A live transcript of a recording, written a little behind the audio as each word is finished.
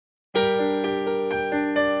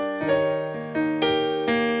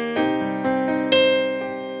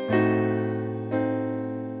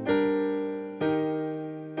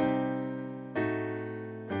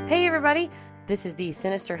everybody. This is the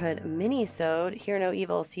Sinisterhood mini-sode. Hear no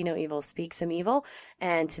evil, see no evil, speak some evil.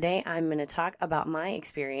 And today I'm going to talk about my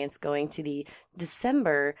experience going to the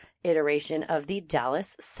December iteration of the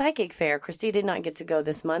Dallas Psychic Fair. Christy did not get to go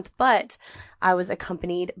this month, but I was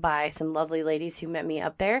accompanied by some lovely ladies who met me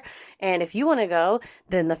up there. And if you want to go,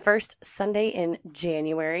 then the first Sunday in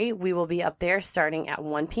January, we will be up there starting at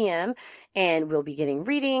 1 p.m. And we'll be getting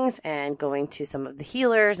readings and going to some of the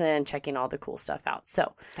healers and checking all the cool stuff out.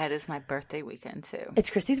 So that is my birthday weekend too. It's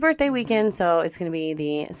Christy's birthday weekend, so it's going to be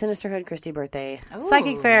the Sinisterhood Christy birthday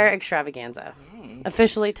Psychic Fair extravaganza,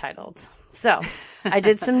 officially titled. So I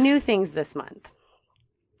did some new things this month.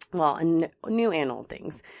 Well, new and old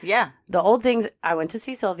things. Yeah. The old things, I went to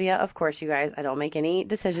see Sylvia. Of course, you guys, I don't make any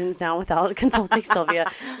decisions now without consulting Sylvia.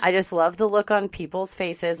 I just love the look on people's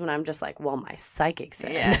faces when I'm just like, well, my psychic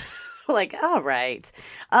said. Yes. Like, all right.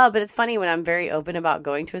 But it's funny when I'm very open about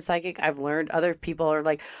going to a psychic, I've learned other people are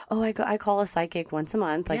like, oh, I call a psychic once a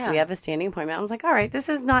month. Like, we have a standing appointment. I was like, all right, this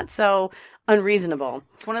is not so unreasonable.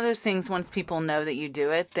 It's one of those things, once people know that you do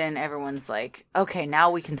it, then everyone's like, okay,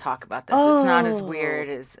 now we can talk about this. It's not as weird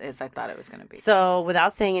as I thought it was going to be. So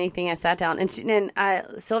without saying anything, I sat down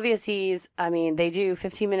and Sylvia sees, they do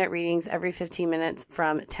 15-minute readings every 15 minutes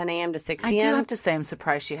from 10 a.m. to 6 p.m. I do have to say I'm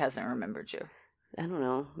surprised she hasn't remembered you. I don't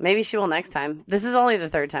know. Maybe she will next time. This is only the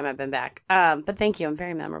third time I've been back. But thank you. I'm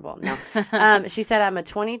very memorable. No. She said I'm a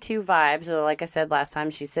 22 vibe. So like I said last time,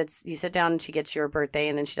 you sit down and she gets your birthday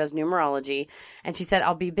and then she does numerology. And she said,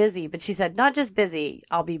 I'll be busy. But she said, not just busy.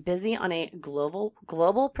 I'll be busy on a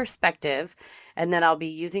global perspective. And then I'll be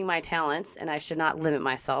using my talents and I should not limit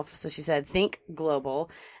myself. So she said, think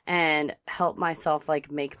global and help myself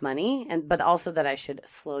like make money. But also that I should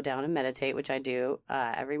slow down and meditate, which I do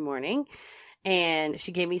every morning. And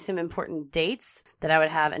she gave me some important dates that I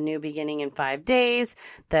would have a new beginning in 5 days,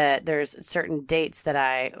 that there's certain dates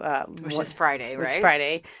that which is Friday, right? It's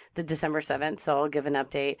Friday, the December 7th. So I'll give an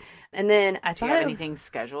update. And then Do you have anything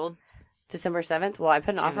scheduled? December 7th? Well, I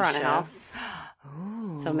put an offer on a house.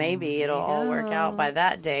 Ooh, so maybe it'll all work out by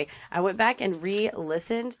that day. I went back and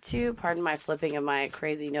re-listened to, pardon my flipping of my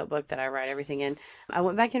crazy notebook that I write everything in. I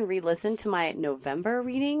went back and re-listened to my November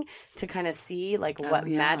reading to kind of see like what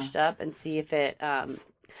matched up and see if it,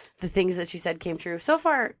 the things that she said came true. So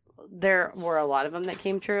far, there were a lot of them that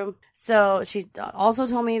came true. So she also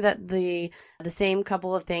told me that the same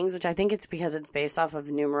couple of things, which I think it's because it's based off of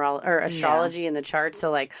astrology in the chart.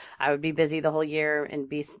 So like I would be busy the whole year and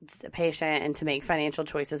be patient, and to make financial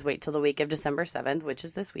choices, wait till the week of December 7th, which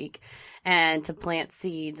is this week, and to plant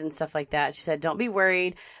seeds and stuff like that. She said, don't be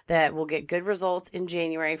worried that we'll get good results in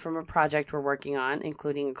January from a project we're working on,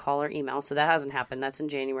 including a call or email. So that hasn't happened. That's in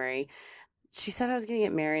January. She said I was going to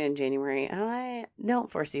get married in January. I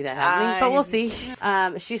don't foresee that happening, but we'll see.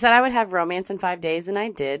 She said I would have romance in 5 days, and I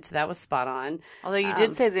did, so that was spot on. Although you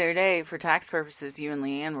did say the other day, for tax purposes, you and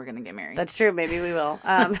Leanne were going to get married. That's true. Maybe we will.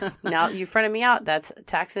 Now you fronted me out. That's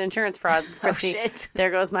tax and insurance fraud, Christy. Oh, shit.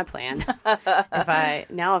 There goes my plan. If I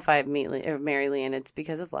marry Leanne, it's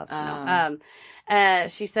because of love. No.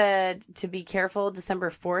 She said to be careful December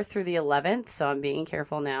 4th through the 11th, so I'm being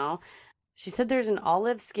careful now. She said there's an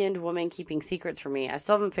olive-skinned woman keeping secrets from me. I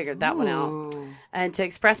still haven't figured that one out. And to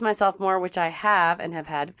express myself more, which I have and have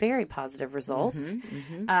had very positive results.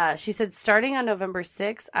 She said starting on November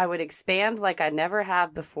 6th, I would expand like I never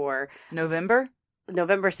have before. November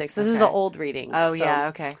 6th. This is the old reading. Oh, so yeah.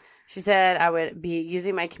 Okay. She said I would be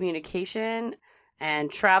using my communication and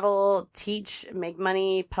travel, teach, make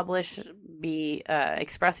money, publish, be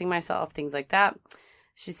expressing myself, things like that.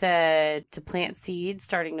 She said to plant seeds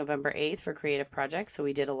starting November 8th for creative projects. So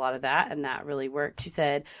we did a lot of that, and that really worked. She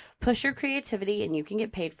said, push your creativity and you can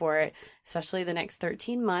get paid for it, especially the next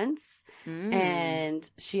 13 months. And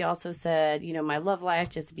she also said, my love life,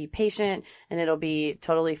 just be patient and it'll be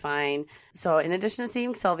totally fine. So in addition to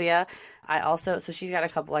seeing Sylvia, so she's got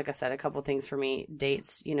a couple things for me,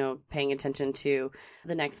 dates, paying attention to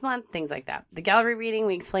the next month, things like that. The gallery reading,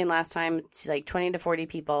 we explained last time, it's like 20 to 40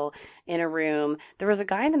 people in a room. There was a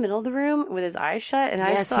guy in the middle of the room with his eyes shut. And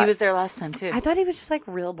he was there last time too. I thought he was just like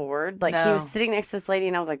real bored. Like he was sitting next to this lady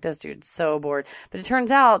and I was like, this dude's so bored. But it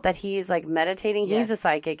turns out that he's like meditating. Yes. He's a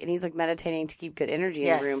psychic and he's like meditating to keep good energy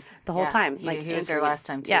in the room the whole time. He was there last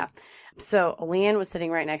time too. Yeah. So Leanne was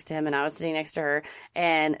sitting right next to him and I was sitting next to her,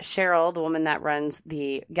 and Cheryl, the woman that runs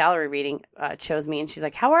the gallery reading, chose me, and she's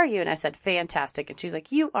like, how are you? And I said, fantastic. And she's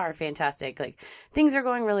like, you are fantastic. Like, things are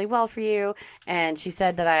going really well for you. And she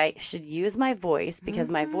said that I should use my voice because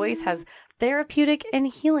my voice has therapeutic and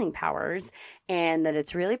healing powers, and that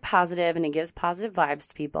it's really positive and it gives positive vibes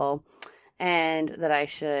to people, and that I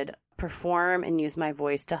should perform and use my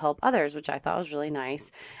voice to help others, which I thought was really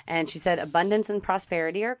nice. And she said, abundance and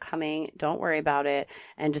prosperity are coming. Don't worry about it.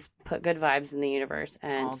 And just put good vibes in the universe.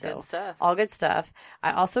 And All good stuff. All good stuff.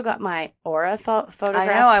 I also got my aura photograph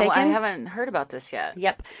I know. taken. I haven't heard about this yet.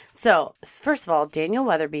 Yep. So, first of all, Daniel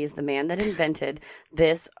Weatherby is the man that invented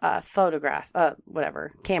this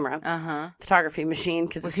camera, photography machine.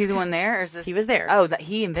 Was he the one there? Or is this... He was there. Oh, that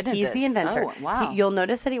he invented He's this. the inventor. Oh, wow. You'll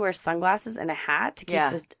notice that he wears sunglasses and a hat to keep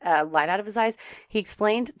the light out of his eyes. He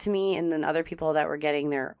explained to me and then other people that were getting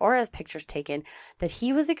their auras pictures taken that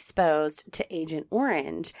he was exposed to Agent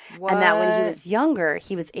Orange. What? And that when he was younger,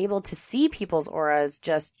 he was able to see people's auras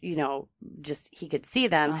just he could see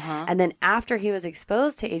them. And then after he was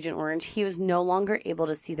exposed to Agent Orange, he was no longer able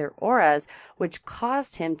to see their auras, which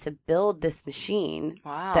caused him to build this machine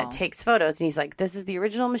that takes photos. And he's like, this is the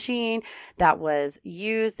original machine that was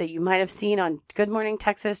used that you might have seen on Good Morning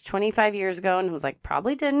Texas 25 years ago. And was like,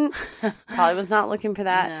 probably didn't. Probably was not looking for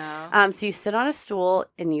that. No. So you sit on a stool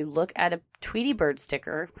and you look at a Tweety Bird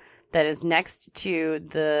sticker that is next to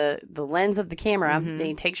the lens of the camera. Then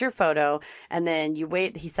he takes your photo, and then you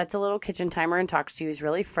wait. He sets a little kitchen timer and talks to you. He's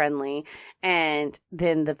really friendly. And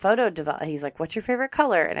then the photo he's like, what's your favorite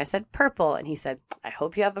color? And I said, purple. And he said, I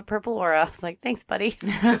hope you have a purple aura. I was like, thanks, buddy.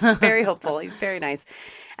 He's very hopeful. He's very nice.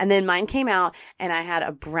 And then mine came out, and I had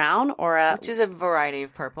a brown aura. Which is a variety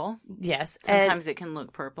of purple. Yes. Sometimes it can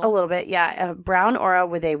look purple. A little bit, yeah. A brown aura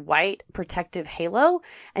with a white protective halo.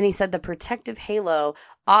 And he said the protective halo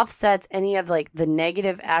offsets any of like the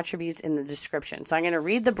negative attributes in the description. So I'm going to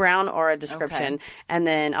read the brown aura description, and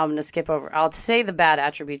then I'm going to skip over. I'll say the bad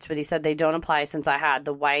attributes, but he said they don't apply since I had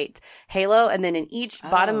the white halo. And then in each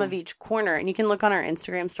bottom of each corner, and you can look on our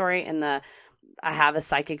Instagram story in the I have a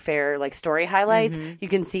Psychic Fair like story highlights. You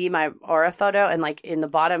can see my aura photo, and like in the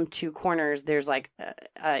bottom two corners, there's like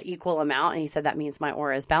a equal amount. And he said that means my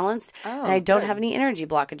aura is balanced, and I don't have any energy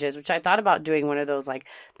blockages. Which I thought about doing one of those like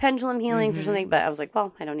pendulum healings or something, but I was like,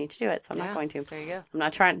 well, I don't need to do it, so I'm not going to. There you go. I'm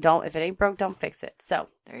not trying. Don't if it ain't broke, don't fix it. So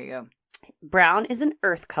there you go. Brown is an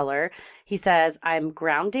earth color. He says, I'm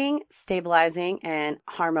grounding, stabilizing, and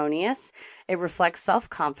harmonious. It reflects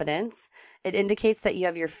self-confidence. It indicates that you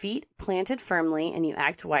have your feet planted firmly and you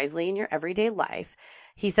act wisely in your everyday life.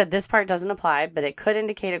 He said this part doesn't apply, but it could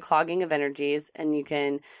indicate a clogging of energies, and you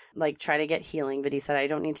can like try to get healing. But he said, I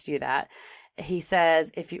don't need to do that. He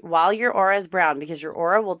says, while your aura is brown, because your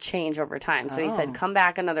aura will change over time. So he said, come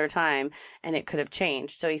back another time and it could have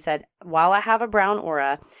changed. So he said, while I have a brown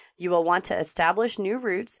aura, you will want to establish new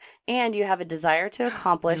roots, and you have a desire to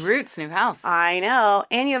accomplish. New roots, new house. I know.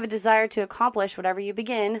 And you have a desire to accomplish whatever you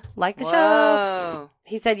begin, like the show.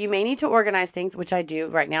 He said you may need to organize things, which I do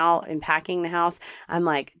right now in packing the house. I'm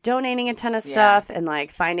like donating a ton of stuff and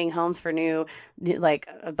like finding homes for new, like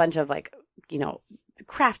a bunch of like,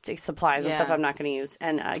 craft supplies and stuff I'm not going to use,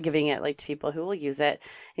 and giving it like to people who will use it.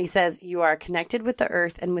 And he says you are connected with the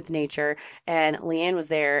earth and with nature. And Leanne was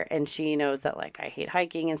there, and she knows that like I hate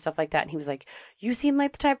hiking and stuff like that. And he was like, you seem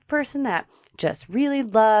like the type of person that just really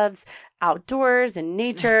loves outdoors and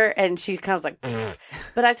nature. And she kind of was like, pfft.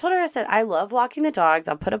 But I told her, I said, I love walking the dogs.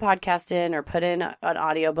 I'll put a podcast in or put in an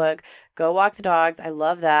audiobook, go walk the dogs. I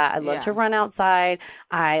love that. I love to run outside.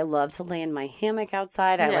 I love to lay in my hammock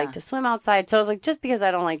outside. I like to swim outside. So I was like, just because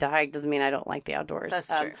I don't like to hike doesn't mean I don't like the outdoors.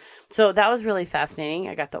 That's true. So that was really fascinating.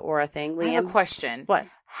 I got the aura thing. Liam, I have a question. What?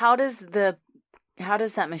 How does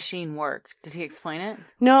that machine work? Did he explain it?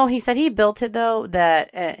 No, he said he built it though,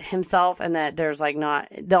 that himself, and that there's like not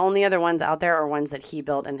the only other ones out there are ones that he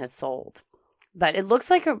built and has sold. But it looks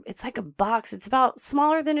like it's like a box. It's about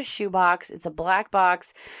smaller than a shoebox. It's a black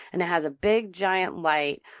box, and it has a big giant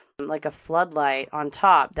light, like a floodlight on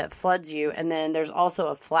top that floods you, and then there's also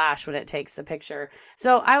a flash when it takes the picture.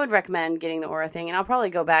 So I would recommend getting the aura thing, and I'll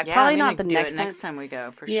probably go back. Probably not the next time we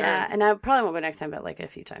go, for sure. Yeah, and I probably won't go next time, but like a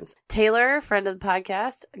few times. Taylor, friend of the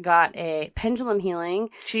podcast, got a pendulum healing.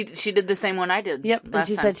 She did the same one I did. Yep, and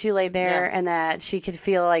she said she laid there and that she could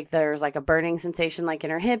feel like there's like a burning sensation like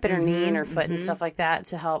in her hip and her knee and her foot and stuff like that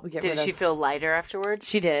to help get rid of. Did she feel lighter afterwards?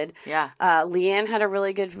 She did. Yeah. Leanne had a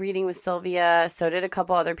really good reading with Sylvia. So did a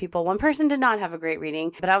couple other people. One person did not have a great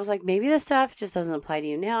reading, but I was like, maybe this stuff just doesn't apply to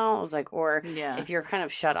you now. I was like, or if you're kind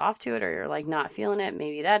of shut off to it, or you're like not feeling it,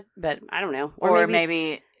 maybe that, but I don't know. Or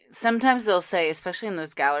maybe sometimes they'll say, especially in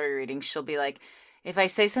those gallery readings, she'll be like, if I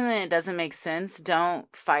say something that doesn't make sense, don't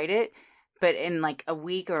fight it. but in like a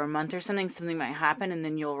week or a month or something might happen, and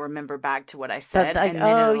then you'll remember back to what I said, like, and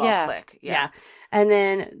then it'll yeah. all click. Yeah. And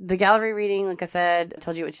then the gallery reading, like I said, I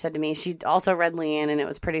told you what she said to me. She also read Leanne, and it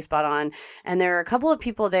was pretty spot on. And there were a couple of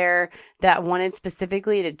people there that wanted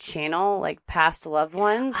specifically to channel like past loved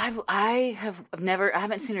ones. I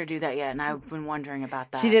haven't seen her do that yet, and I've been wondering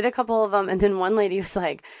about that. She did a couple of them, and then one lady was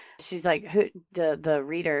like, she's like, the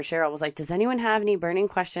reader, Cheryl, was like, does anyone have any burning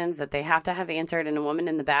questions that they have to have answered? And a woman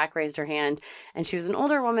in the back raised her hand, and she was an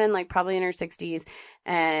older woman, like probably in her 60s,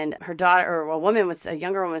 and her daughter, or a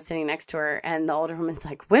younger woman was sitting next to her, and the older woman's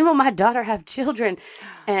like, when will my daughter have children?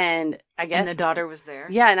 And I guess... And the daughter was there?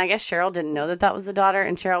 Yeah, and I guess Cheryl didn't know that was the daughter,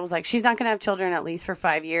 and Cheryl was like, she's not going to have children at least for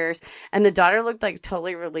 5 years. And the daughter looked like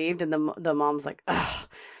totally relieved, and the mom's like, ugh.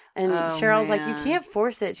 And Cheryl's like, you can't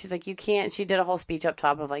force it. She's like, you can't. She did a whole speech up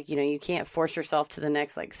top of like, you can't force yourself to the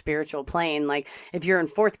next like spiritual plane. Like if you're in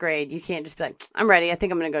 4th grade, you can't just be like, I'm ready. I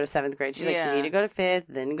think I'm going to go to 7th grade. She's like, you need to go to 5th,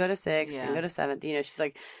 then go to 6th, then go to 7th. She's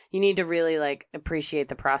like, you need to really like appreciate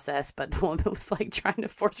the process. But the woman was like trying to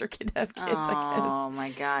force her kid to have kids. Oh my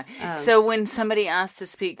God. So when somebody asked to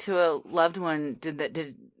speak to a loved one,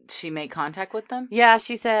 did she make contact with them? Yeah,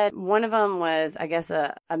 she said one of them was, I guess,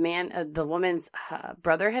 a man, the woman's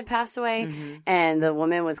brother had passed away, and the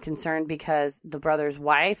woman was concerned because the brother's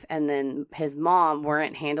wife and then his mom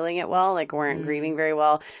weren't handling it well, like weren't grieving very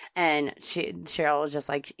well, and Cheryl was just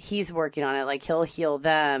like, he's working on it, like he'll heal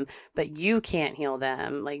them, but you can't heal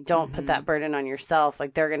them, like don't put that burden on yourself,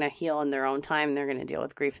 like they're gonna heal in their own time, and they're gonna deal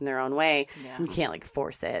with grief in their own way. You can't like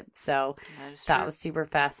force it. So that was super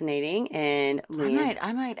fascinating. And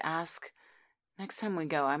I might ask next time we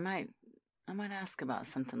go. I might ask about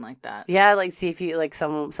something like that. Yeah, like see if you like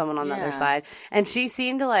someone on the other side. And she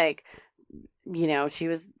seemed to like, she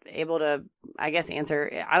was able to, I guess,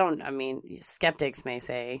 answer. Skeptics may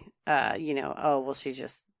say, oh well, she's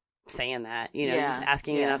just saying that, just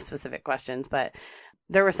asking enough specific questions. But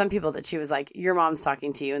there were some people that she was like, your mom's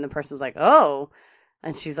talking to you, and the person was like, oh,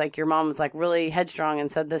 and she's like, your mom was like really headstrong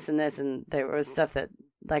and said this and this, and there was stuff that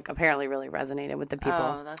like apparently really resonated with the people.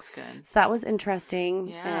 Oh, that's good. So that was interesting.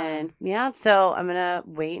 Yeah. And so I'm gonna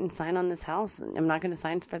wait and sign on this house. I'm not gonna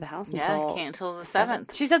sign for the house until until the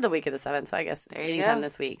 7th. She said the week of the 7th, so I guess anytime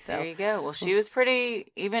this week. So there you go. Well, she was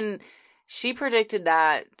she predicted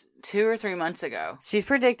that 2 or 3 months ago. She's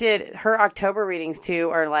predicted her October readings too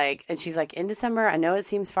are like, and she's like, in December, I know it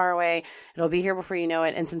seems far away, it'll be here before you know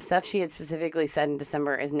it. And some stuff she had specifically said in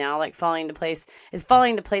December is now like falling into place. It's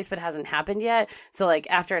falling into place, but hasn't happened yet. So like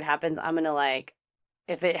after it happens, I'm gonna like,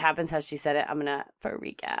 if it happens as she said it, I'm gonna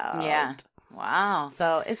freak out. Yeah. Wow.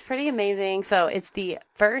 So it's pretty amazing. So it's the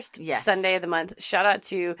first Sunday of the month. Shout out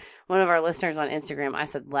to one of our listeners on Instagram. I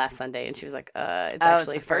said last Sunday, and she was like, it's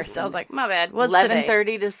actually first. I was like, my bad. What's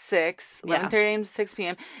 11:30 to 6. 11:30 a.m. to 6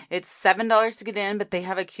 p.m. It's $7 to get in, but they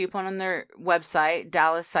have a coupon on their website,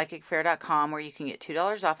 DallasPsychicFair.com, where you can get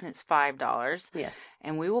 $2 off, and it's $5. Yes.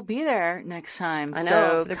 And we will be there next time. I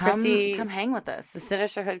know. So come hang with us. The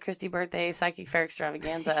Sinisterhood Christy birthday Psychic Fair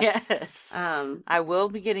extravaganza. Yes. I will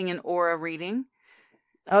be getting an aura reading.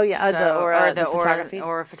 Oh yeah, the photography.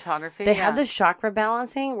 Aura photography. They have this chakra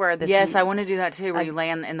balancing where this. Yes, I want to do that too. Where you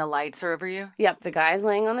land and the lights are over you. Yep, the guy's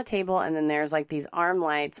laying on the table, and then there's like these arm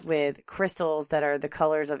lights with crystals that are the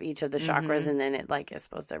colors of each of the chakras, and then it like is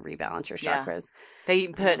supposed to rebalance your chakras. They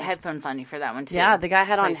put headphones on you for that one too. Yeah, the guy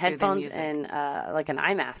had on headphones and like an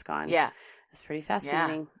eye mask on. Yeah, it's pretty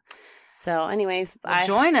fascinating. Yeah. So, anyways,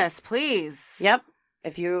 join us, please. Yep.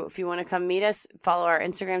 If you want to come meet us, follow our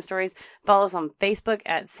Instagram stories. Follow us on Facebook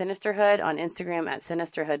at Sinisterhood, on Instagram at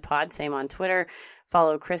SinisterhoodPod, same on Twitter.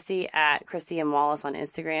 Follow Christy at Christy M. Wallace on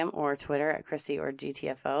Instagram or Twitter at Christy or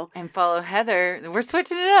GTFO. And follow Heather. We're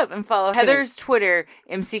switching it up. And follow Heather's Twitter,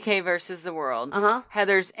 MCK versus the world.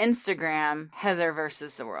 Heather's Instagram, Heather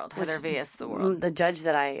versus the world. Heather vs. the world. The judge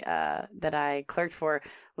that I clerked for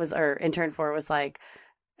or interned for was like,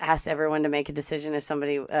 asked everyone to make a decision if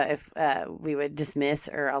somebody if we would dismiss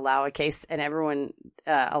or allow a case, and everyone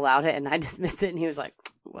allowed it, and I dismissed it, and he was like,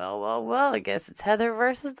 well, I guess it's Heather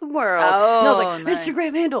versus the world. Oh, and I was like, nice.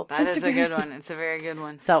 Instagram handle. That is a good one. It's a very good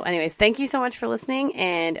one. So anyways, thank you so much for listening,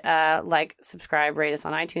 and subscribe, rate us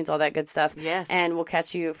on iTunes, all that good stuff. Yes. And we'll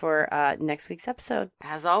catch you for next week's episode.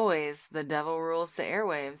 As always, the devil rules the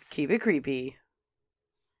airwaves. Keep it creepy.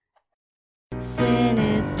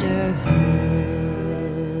 Sinister.